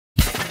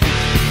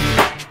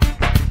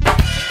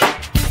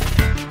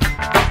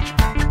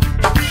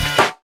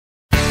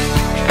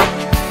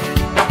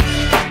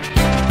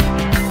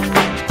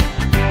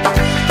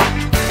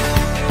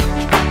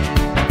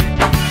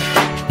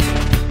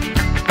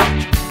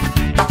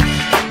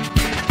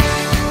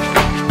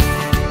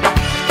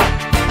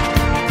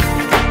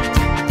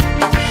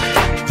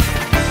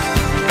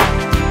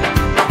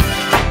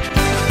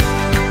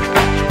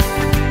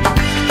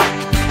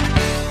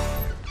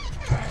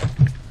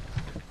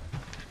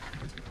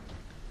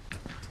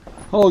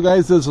Hello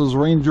guys, this is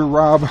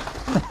Rangerrob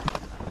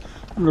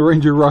from the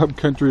Rangerrob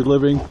Country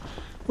Living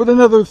with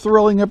another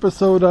thrilling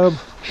episode of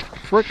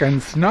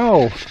frickin'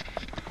 snow.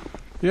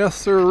 Yes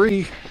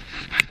sirree.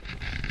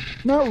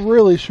 Not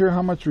really sure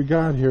how much we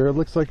got here. It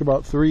looks like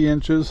about 3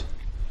 inches.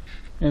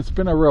 And it's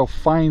been a real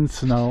fine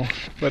snow,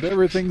 but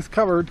everything's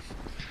covered.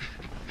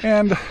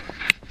 And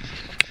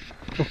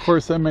of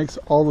course that makes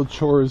all the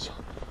chores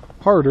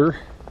harder.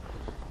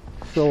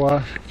 So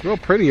it's real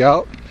pretty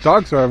out.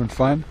 Dogs are having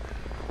fun.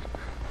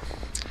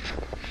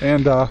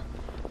 And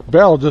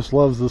Belle just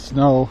loves the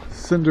snow.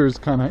 Cinder's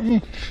kind of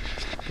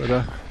but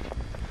what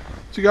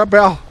you got,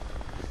 Belle?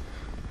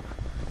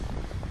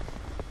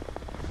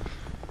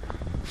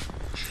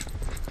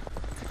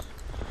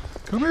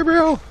 Come here,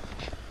 Belle.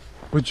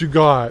 What you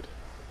got?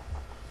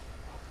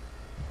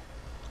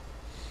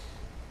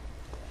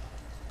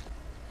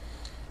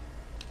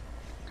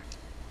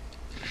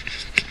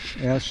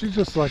 Yeah, she's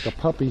just like a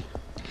puppy.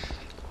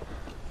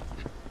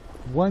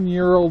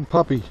 1-year-old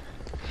puppy.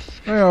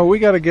 Well, we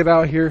got to get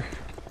out here.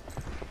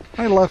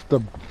 I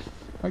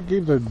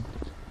gave the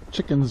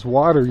chickens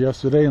water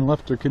yesterday and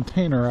left their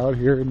container out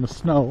here in the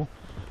snow.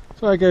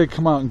 So I got to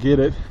come out and get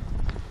it.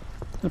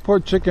 The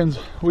poor chickens,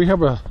 we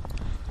have a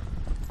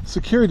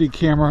security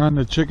camera on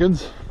the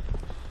chickens.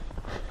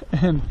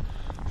 And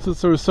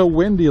since it was so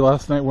windy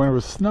last night when it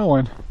was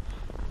snowing,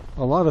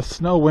 a lot of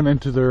snow went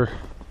into their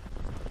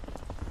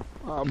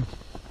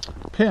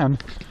pen.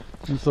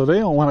 And so they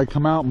don't want to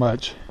come out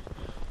much.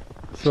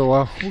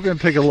 So we're going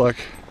to take a look.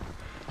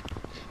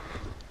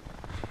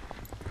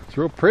 It's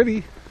real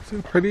pretty. See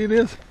how pretty it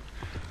is?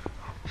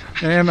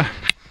 And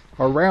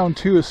our round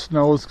 2 of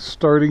snow is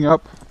starting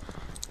up.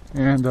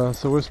 And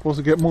so we're supposed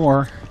to get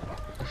more.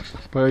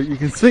 But you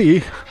can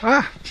see,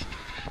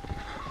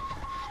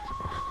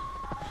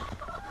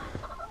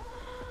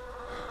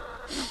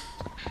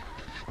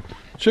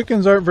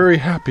 chickens aren't very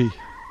happy.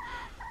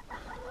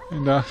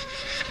 And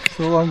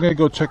so I'm going to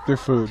go check their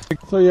food.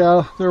 So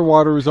yeah, their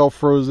water is all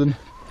frozen.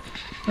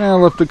 And I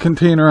left the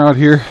container out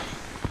here.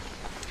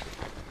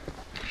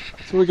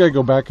 So we gotta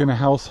go back in the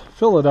house,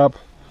 fill it up,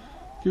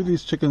 give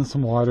these chickens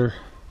some water.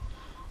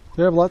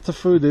 They have lots of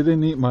food, they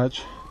didn't eat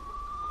much.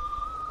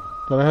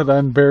 But I had to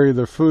unbury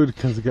their food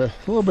because it got a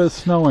little bit of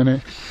snow in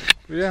it.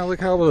 But yeah,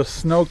 look how the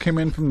snow came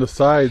in from the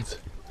sides.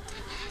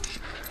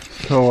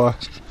 So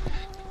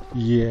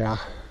yeah.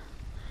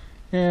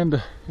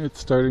 And it's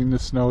starting to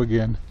snow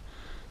again.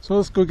 So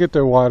let's go get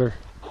their water.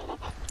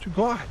 What you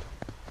got?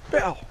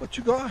 Belle, what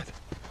you got?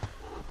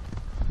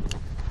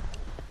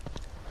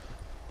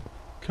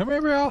 Come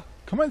here, Belle.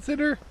 Come on,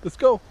 Cinder. Let's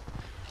go.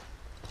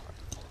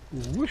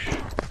 Whoosh.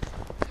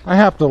 I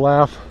have to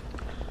laugh.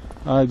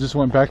 I just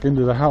went back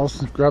into the house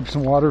and grabbed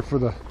some water for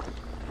the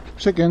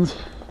chickens.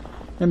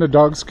 And the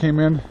dogs came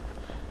in.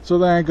 So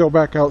then I go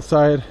back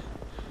outside.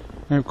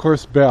 And of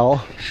course,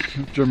 Belle,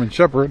 German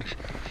Shepherd,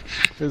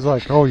 is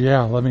like, oh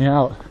yeah, let me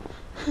out.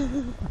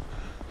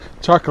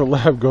 Chocolate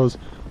Lab goes,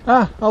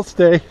 I'll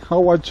stay.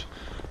 I'll watch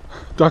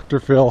Dr.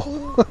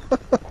 Phil.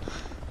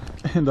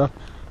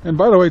 And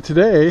by the way,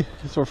 today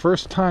is our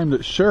first time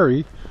that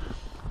Sherry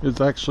has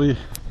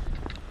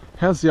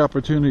the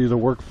opportunity to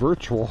work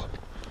virtual.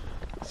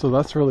 So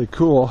that's really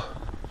cool.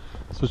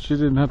 So she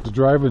didn't have to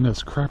drive in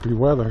this crappy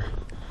weather.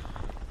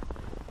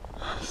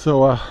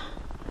 So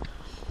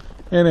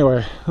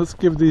anyway, let's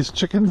give these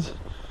chickens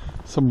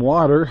some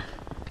water.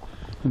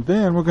 And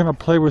then we're gonna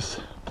play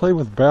with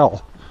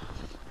Belle.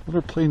 Let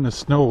her play in the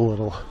snow a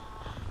little.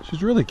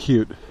 She's really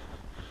cute.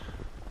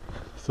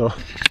 So,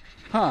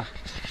 are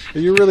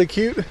you really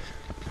cute?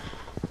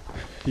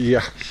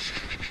 Yeah.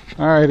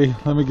 Alrighty,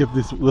 let me get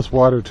this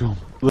water to him.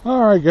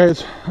 Alright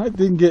guys, I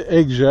didn't get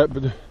eggs yet,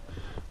 but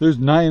there's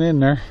 9 in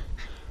there.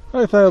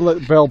 I thought I'd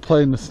let Belle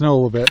play in the snow a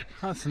little bit.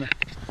 You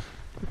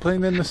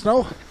playing in the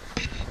snow?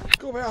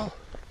 Go, Belle.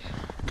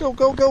 Go,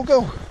 go, go,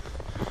 go.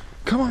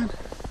 Come on.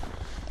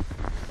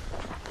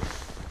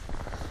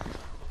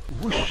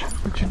 Whoosh,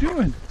 what you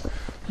doing?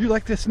 You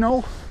like the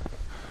snow?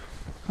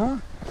 Huh?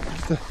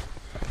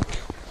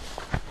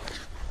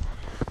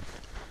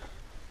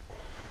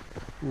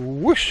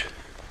 Whoosh!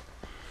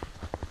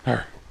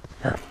 I'm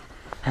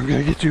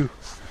gonna get you.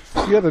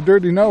 You got a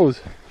dirty nose.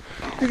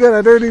 You got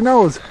a dirty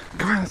nose.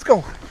 Come on, let's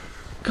go.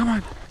 Come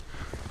on.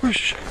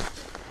 Whoosh.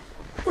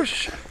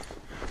 Whoosh.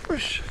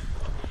 Whoosh.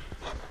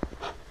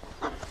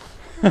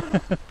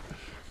 Gonna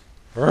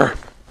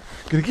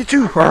get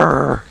you.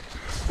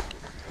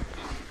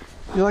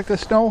 You like the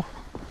snow?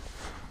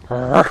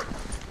 Come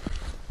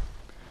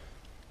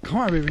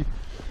on, baby.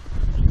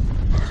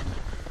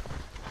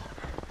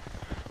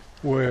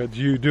 What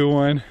you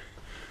doing?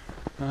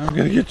 I'm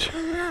gonna get you.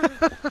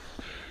 You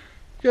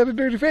got a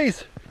dirty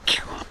face.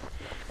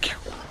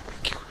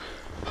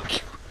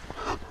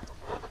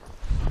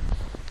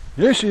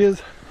 There she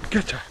is.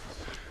 Getcha.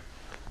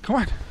 Come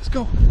on, let's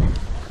go.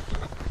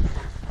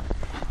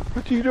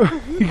 What are you doing?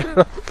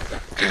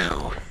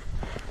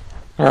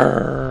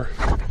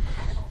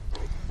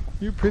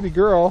 You pretty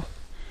girl.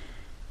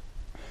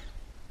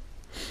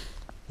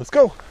 Let's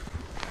go.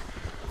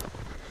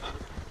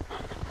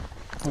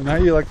 Well, now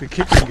you like the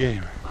kicking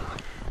game.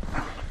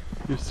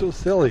 You're so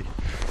silly.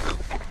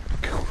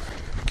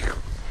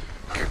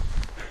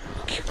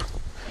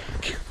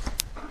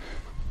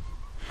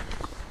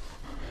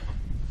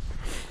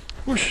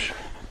 Whoosh.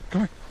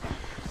 Come on.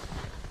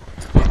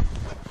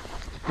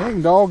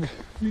 Dang, dog.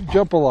 You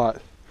jump a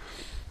lot.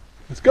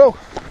 Let's go.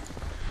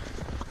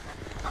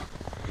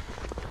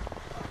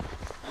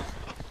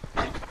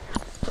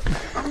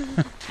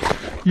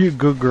 You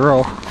good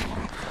girl.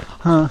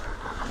 Huh?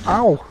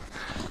 Ow.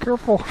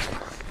 Careful.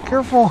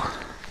 Careful.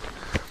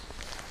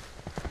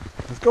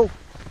 Let's go.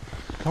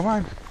 Come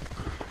on.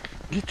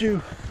 Get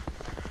you.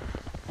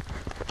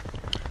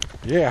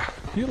 Yeah.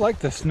 You like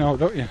the snow,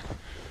 don't you?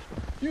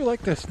 You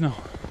like the snow.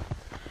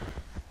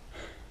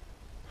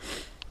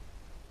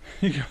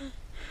 You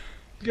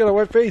got a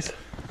wet face.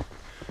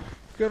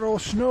 You got all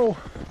snow.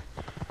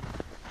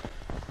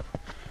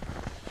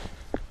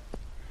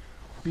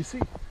 You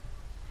see?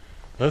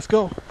 Let's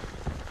go.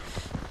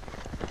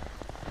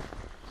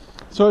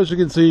 So as you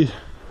can see,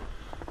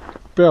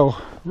 Bill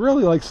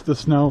really likes the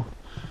snow.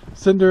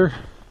 Cinder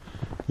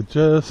could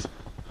just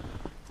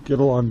get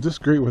along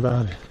just great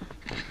without it.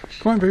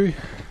 Come on, baby.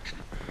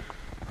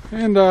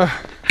 And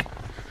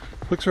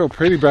looks real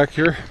pretty back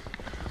here.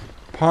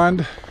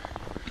 Pond.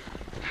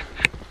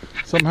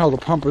 Somehow the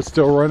pump is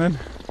still running.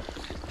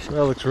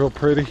 That looks real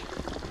pretty.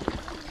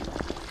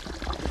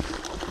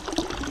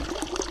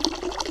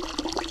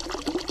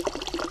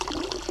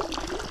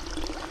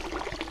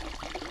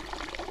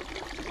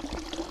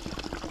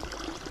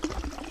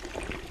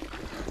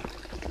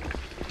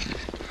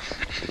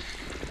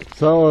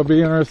 So it'll be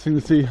interesting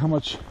to see how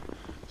much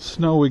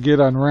snow we get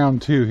on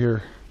round 2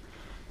 here.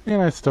 And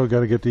I still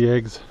got to get the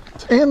eggs.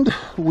 And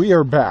we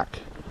are back.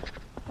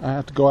 I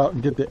have to go out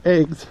and get the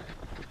eggs.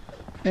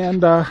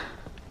 And the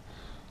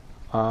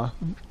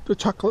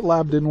chocolate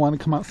lab didn't want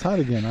to come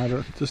outside again.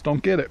 I just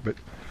don't get it, but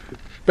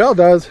Belle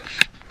does.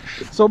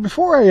 So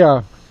before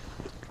I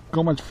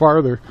go much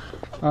farther,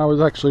 I was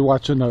actually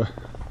watching a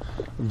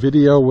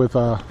video with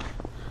an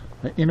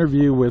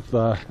interview with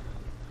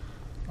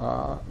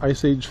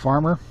Ice Age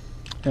Farmer.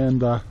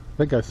 And I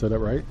think I said it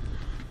right.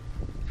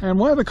 And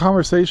one of the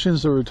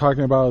conversations that we were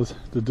talking about is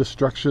the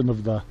destruction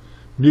of the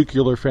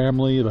nuclear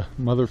family, the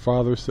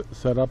mother-father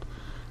setup.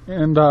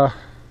 And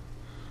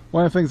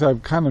one of the things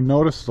I've kind of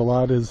noticed a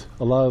lot is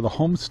a lot of the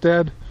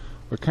homestead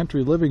or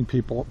country living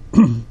people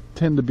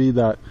tend to be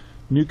that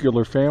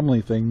nuclear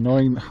family thing,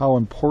 knowing how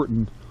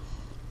important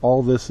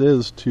all this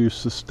is to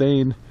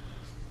sustain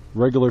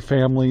regular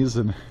families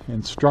and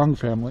strong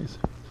families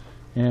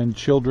and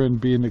children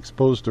being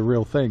exposed to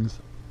real things.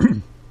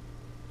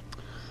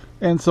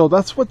 And so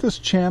that's what this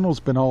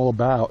channel's been all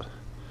about.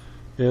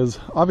 Is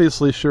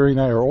obviously Sherry and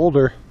I are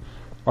older,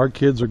 our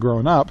kids are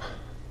grown up,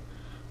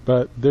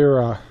 but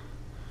they're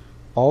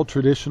all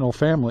traditional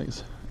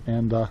families,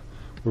 and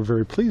we're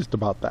very pleased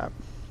about that.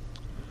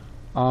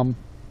 So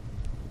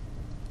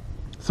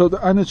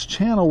on this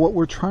channel, what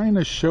we're trying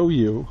to show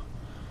you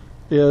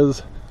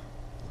is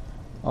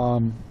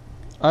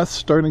us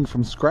starting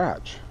from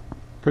scratch,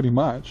 pretty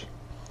much,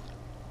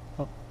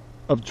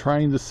 of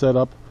trying to set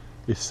up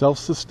a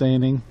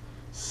self-sustaining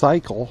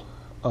cycle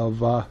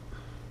of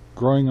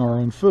growing our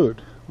own food,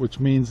 which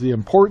means the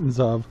importance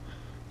of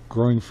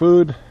growing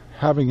food,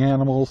 having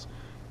animals,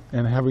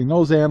 and having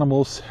those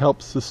animals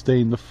help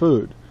sustain the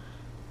food.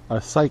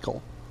 A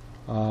cycle.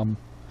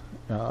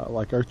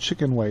 Like our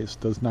chicken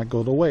waste does not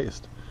go to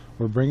waste.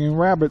 We're bringing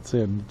rabbits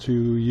in to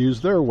use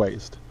their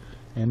waste,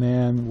 and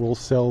then we'll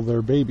sell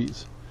their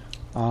babies.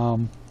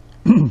 And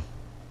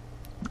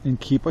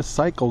keep a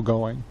cycle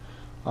going.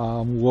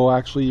 We'll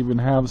actually even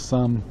have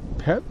some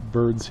pet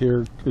birds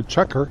here, a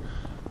checker,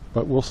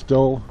 but we'll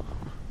still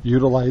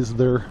utilize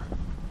their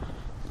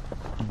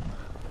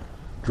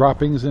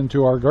droppings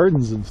into our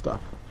gardens and stuff.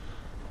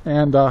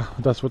 And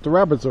that's what the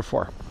rabbits are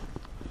for.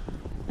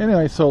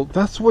 Anyway, so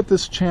that's what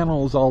this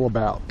channel is all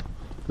about.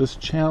 This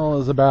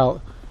channel is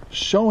about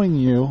showing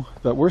you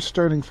that we're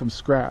starting from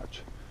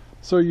scratch.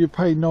 So you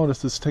probably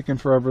notice it's taken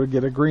forever to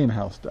get a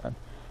greenhouse done.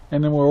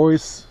 And then we're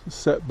always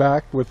set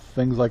back with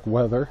things like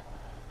weather.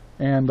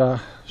 And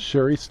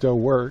Sherry still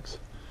works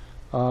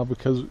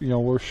because, you know,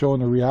 we're showing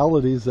the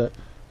realities that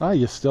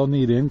you still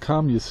need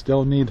income, you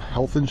still need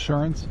health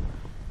insurance,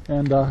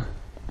 and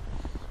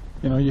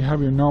you know, you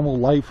have your normal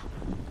life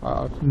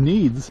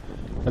needs.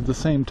 At the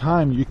same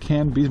time, you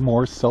can be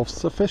more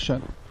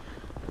self-sufficient.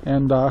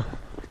 And I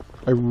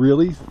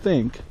really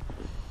think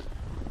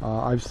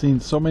I've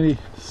seen so many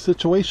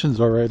situations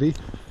already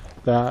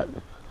that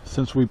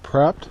since we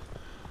prepped,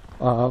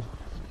 you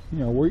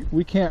know,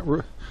 we can't.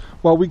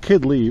 Well, we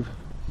could leave,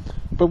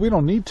 but we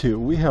don't need to.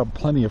 We have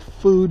plenty of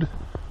food.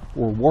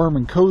 We're warm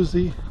and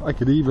cozy. I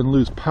could even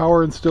lose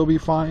power and still be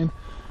fine.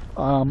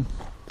 And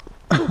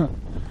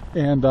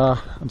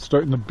I'm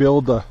starting to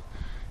build the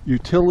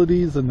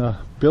utilities and the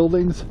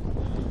buildings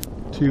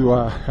to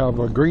have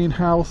a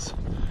greenhouse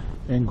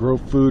and grow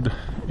food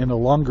in a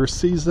longer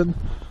season.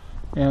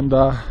 And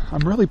I'm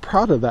really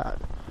proud of that.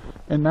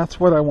 And that's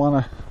what I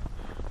want to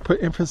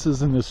put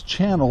emphasis in this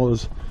channel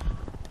is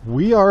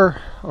we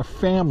are a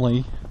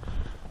family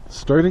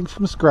starting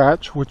from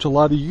scratch, which a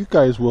lot of you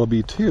guys will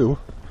be too.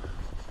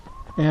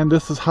 And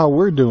this is how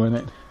we're doing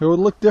it. It would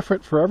look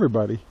different for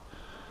everybody.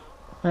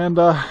 And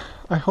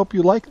I hope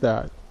you like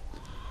that.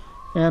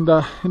 And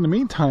in the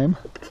meantime,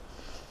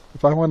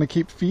 if I want to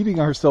keep feeding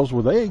ourselves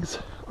with eggs,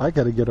 I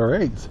got to get our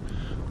eggs.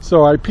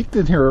 So I peeked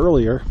in here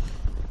earlier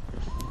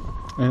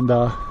and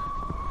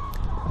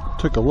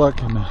took a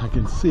look, and I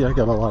can see I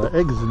got a lot of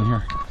eggs in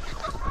here.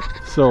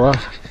 So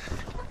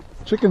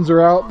chickens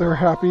are out, they're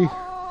happy.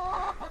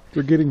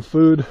 They're getting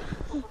food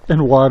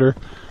and water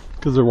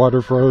because their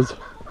water froze.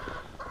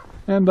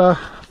 And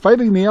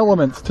fighting the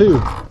elements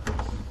too.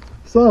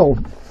 So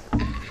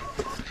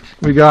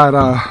we got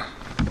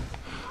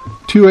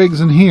 2 eggs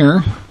in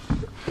here.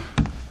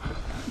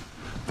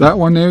 That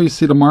one there, you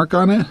see the mark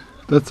on it?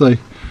 That's a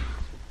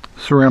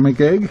ceramic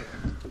egg.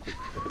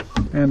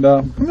 And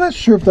I'm not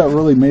sure if that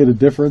really made a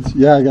difference.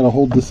 Yeah, I gotta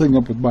hold this thing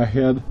up with my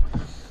head.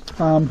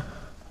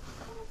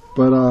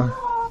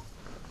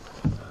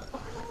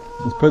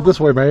 Let's put it this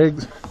way, my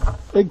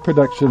egg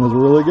production is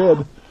really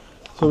good.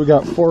 So we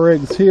got 4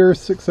 eggs here,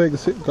 6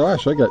 eggs.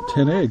 Gosh, I got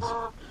 10 eggs.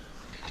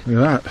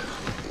 Look at that.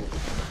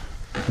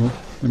 Well,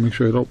 let me make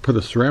sure I don't put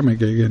a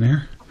ceramic egg in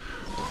here.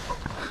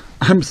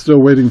 I'm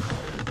still waiting.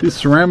 These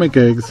ceramic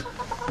eggs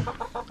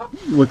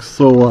look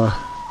so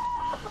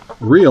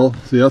real.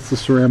 See, that's the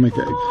ceramic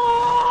egg.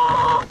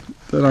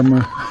 That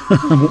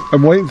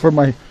I'm waiting for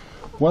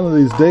one of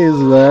these days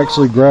that I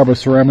actually grab a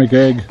ceramic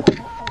egg.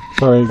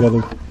 Sorry,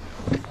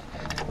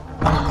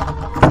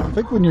 I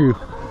think when you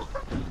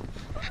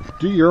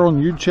do your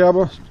own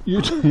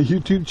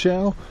YouTube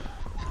channel,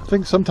 I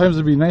think sometimes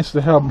it'd be nice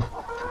to have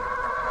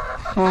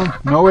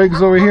no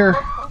eggs over here.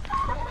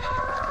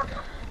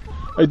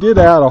 I did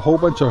add a whole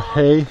bunch of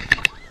hay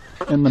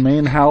in the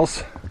main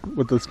house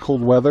with this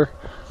cold weather,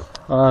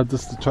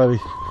 just to try to,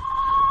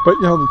 but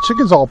you know, the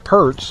chickens all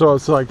perch, so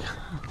it's like,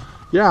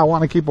 yeah, I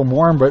want to keep them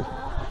warm, but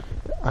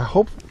I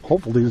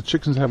hopefully the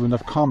chickens have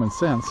enough common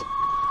sense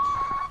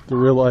to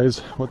realize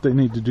what they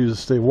need to do to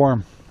stay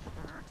warm.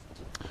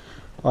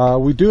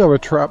 We do have a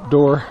trap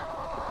door.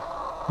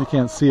 You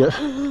can't see it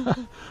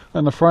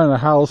on the front of the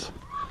house,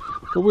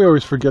 but we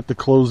always forget to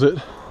close it.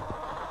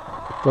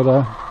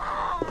 But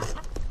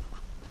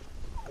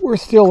we're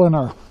still in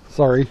our,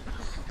 sorry,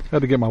 had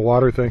to get my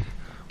water thing.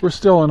 We're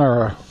still in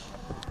our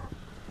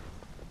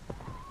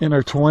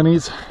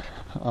 20s.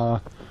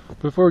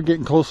 Before we're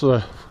getting close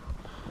to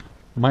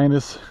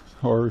minus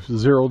or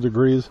 0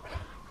 degrees,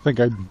 I think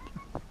I'd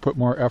put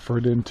more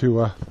effort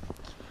into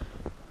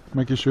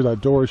making sure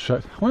that door is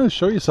shut. I want to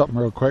show you something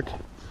real quick.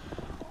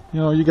 You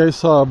know, you guys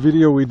saw a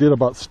video we did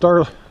about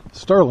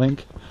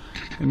Starlink,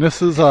 and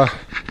this is the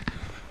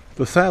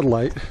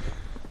satellite.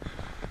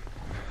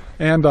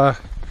 And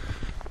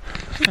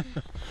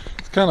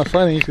it's kind of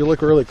funny if you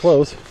look really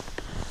close.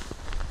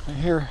 And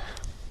here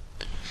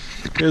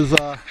is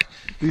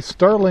these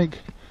Starlink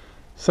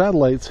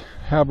satellites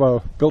have a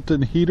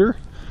built-in heater,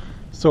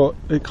 so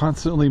it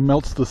constantly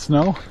melts the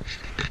snow,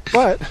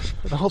 but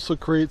it also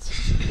creates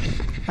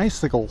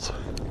icicles.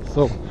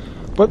 So,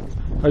 but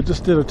I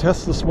just did a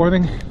test this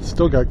morning,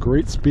 still got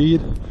great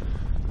speed,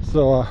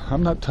 so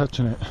I'm not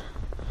touching it.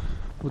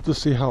 We'll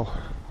just see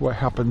what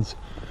happens.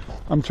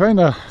 I'm trying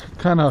to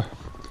kind of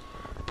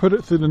put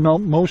it through the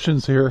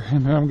motions here,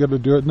 and then I'm going to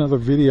do another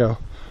video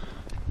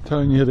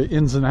telling you the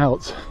ins and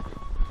outs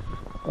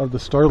of the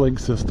Starlink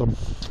system.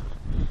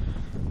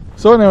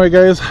 So anyway,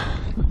 guys,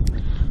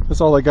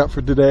 that's all I got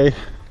for today.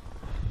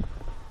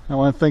 I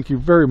want to thank you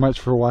very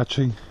much for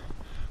watching.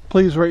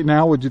 Please, right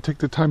now, would you take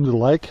the time to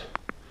like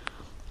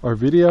our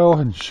video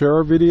and share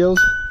our videos?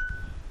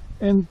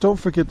 And don't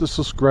forget to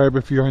subscribe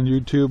if you're on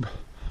YouTube.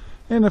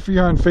 And if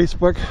you're on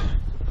Facebook,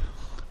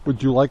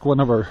 would you like one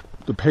of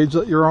the page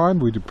that you're on?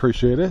 We'd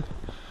appreciate it.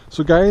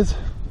 So guys,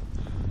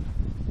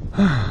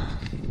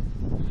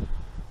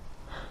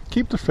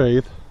 keep the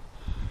faith.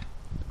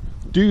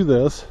 Do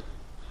this.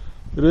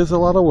 It is a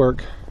lot of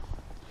work.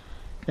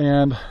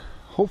 And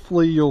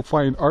hopefully you'll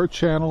find our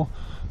channel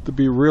to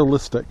be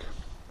realistic.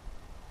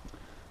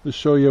 To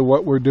show you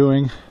what we're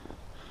doing,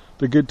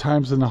 the good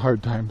times and the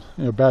hard times,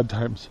 you know, bad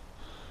times.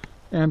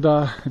 And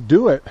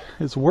do it.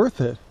 It's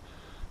worth it.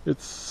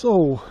 It's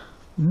so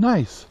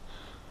nice.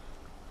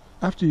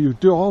 After you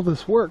do all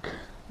this work,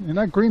 and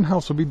that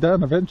greenhouse will be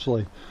done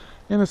eventually,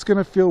 and it's going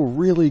to feel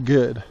really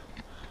good.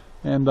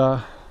 And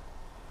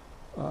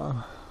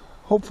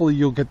hopefully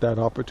you'll get that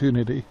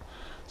opportunity.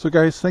 So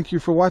guys, thank you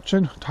for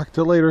watching. Talk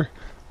to you later.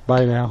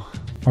 Bye now.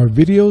 Our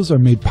videos are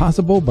made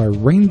possible by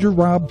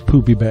Rangerrob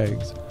poopy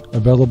bags,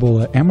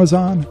 available at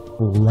Amazon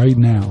right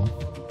now.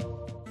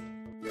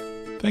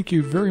 Thank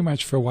you very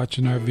much for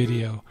watching our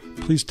video.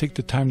 Please take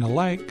the time to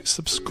like,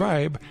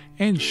 subscribe,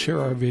 and share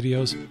our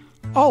videos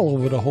all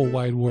over the whole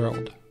wide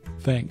world.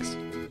 Thanks.